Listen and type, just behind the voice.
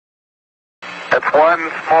That's one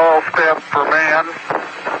small step for man,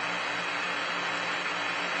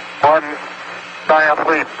 one giant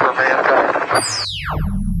leap for mankind.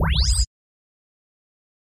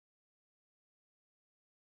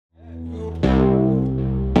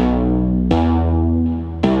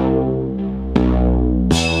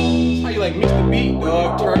 Like mix the beat,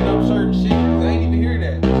 dog, turn up certain shit. I ain't even hear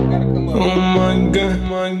that. So gotta come up. Oh my god,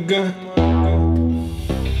 my god.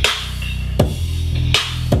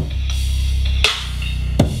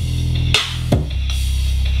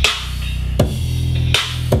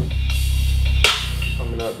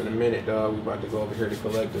 Coming up in a minute, dog. We about to go over here to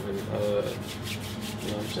Collective and you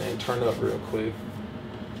know what I'm saying, turn up real quick.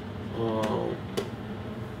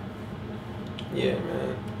 Yeah,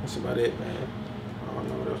 man. That's about it, man. I don't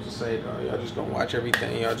know what else to say, dog. Y'all just gonna watch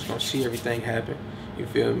everything. Y'all just gonna see everything happen. You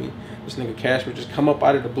feel me? This nigga Casper just come up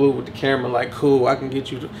out of the blue with the camera like, cool, I can get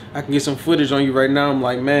some footage on you right now. I'm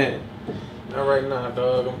like, man, not right now,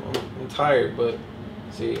 dog. I'm tired, but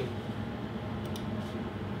see,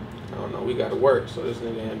 I don't know. We gotta work, so this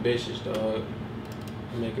nigga ambitious, dog.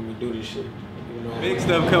 Making me do this shit. You know? Big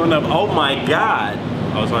stuff coming up. Oh my god.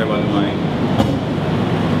 Oh, sorry about the mic.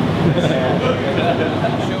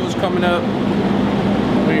 Show's coming up.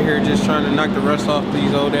 We're here just trying to knock the rust off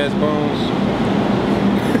these old ass bones.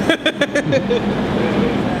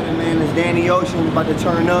 Man, it's Danny Ocean. We're about to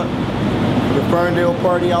turn up. The Ferndale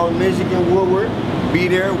party out in Michigan, Woodward. Be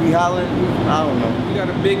there, we hollering. I don't know. We got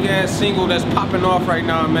a big ass single that's popping off right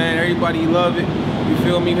now, man. Everybody love it. You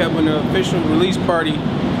feel me? Having an official release party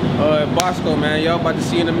at Bosco, man. Y'all about to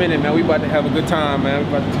see in a minute, man. We about to have a good time, man.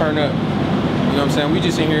 We about to turn up. You know what I'm saying? We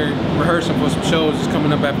just in here rehearsing for some shows that's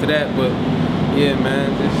coming up after that, but yeah,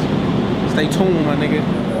 man, just stay tuned, my nigga.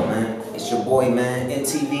 Yo, man, it's your boy, man,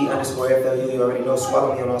 NTV_FLU. You already know,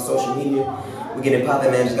 swallow me on all social media. We getting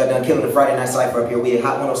poppin', man. Just got done killing the Friday night cypher up here. We at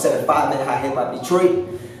Hot 107.5, man, Hot Hip Hop Detroit.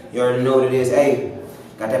 You already know what it is. Hey,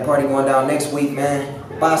 got that party going down next week, man.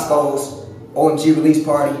 Bosco's OMG release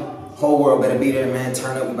party. Whole world better be there, man.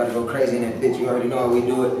 Turn up, we about to go crazy in that bitch. You already know how we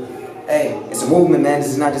do it. Hey, it's a movement, man.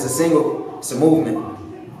 This is not just a single. It's a movement.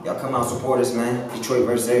 Y'all come out, support us, man. Detroit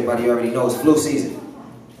versus everybody, you already know it's flu season.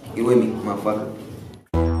 You with me, motherfucker?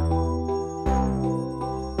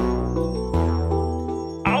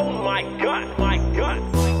 Oh my god, my god.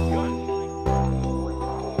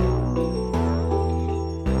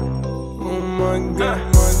 Oh my god,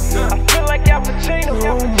 my god. I feel like Al Pacino.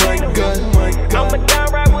 Oh my god, my god. I'ma die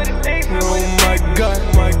right with a thief. Oh my god,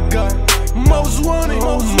 my god. Most wanted.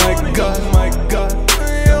 Oh my god, my god.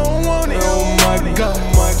 Oh my god,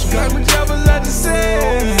 my god. My job is like to say.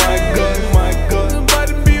 Oh my god, my god. About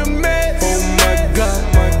to be a mess. Oh my god,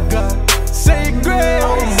 my god. Say grace.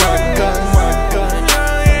 Oh my god, my god. I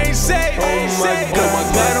ain't safe. Oh my god, my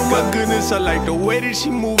god. Oh my goodness, I like the way that she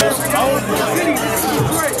moves.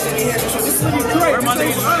 Where my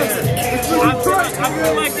niggas I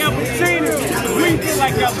feel like Al Pacino. We feel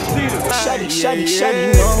like Al Pacino.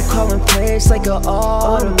 Shawty, know I'm calling plays like an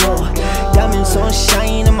audible. Diamonds on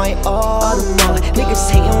shine in my audible. Niggas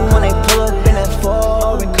hating when I pull up in that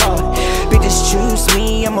foreign car. Bitches choose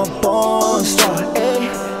me, I'm a born star. Ay.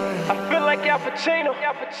 I feel like Al Pacino.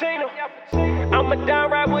 I'ma die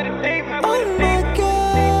right with a thief. Oh my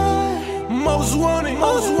god. Most wanted.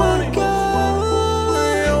 Oh my god.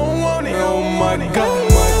 Oh my god, my god.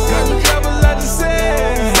 My job is like to say.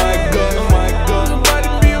 Oh my god, my god. About to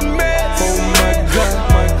be a mess. Oh my god,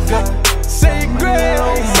 my god. Say grace. Oh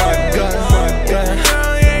my god, my god. I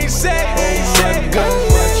ain't safe. Oh my god,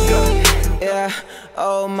 my god. Yeah,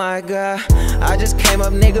 oh my god. I just came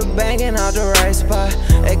up, nigga, banging out the right spot.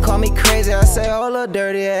 They call me crazy, I say, oh, little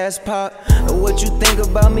dirty ass pop. What you think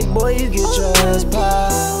about me, boy, you get your ass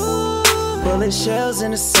popped. Bullet shells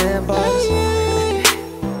in the sandbox.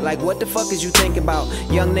 Like, what the fuck is you thinking about?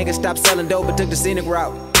 Young nigga stopped selling dope but took the scenic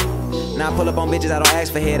route. Now I pull up on bitches, I don't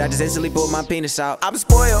ask for head, I just instantly pull my penis out. I'm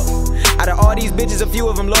spoiled. Out of all these bitches, a few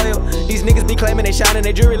of them loyal. These niggas be claiming they shining,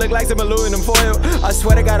 they jewelry look like some aluminum foil. I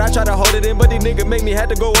swear to God, I try to hold it in, but these niggas make me have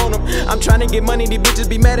to go on them. I'm trying to get money, these bitches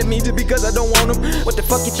be mad at me just because I don't want them. What the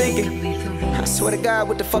fuck you thinking? I swear to God,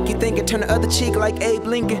 what the fuck you thinking? Turn the other cheek like Abe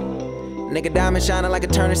Lincoln. Nigga diamond shining like a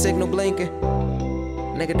turning signal blinking.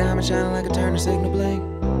 Nigga diamond shining like a turning signal blink.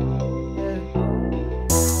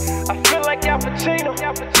 I feel like Al Pacino.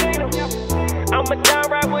 I'ma die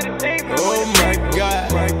right with a thief. Oh my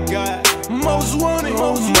god, my god. Most wanted.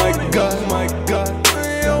 Oh my god, my god.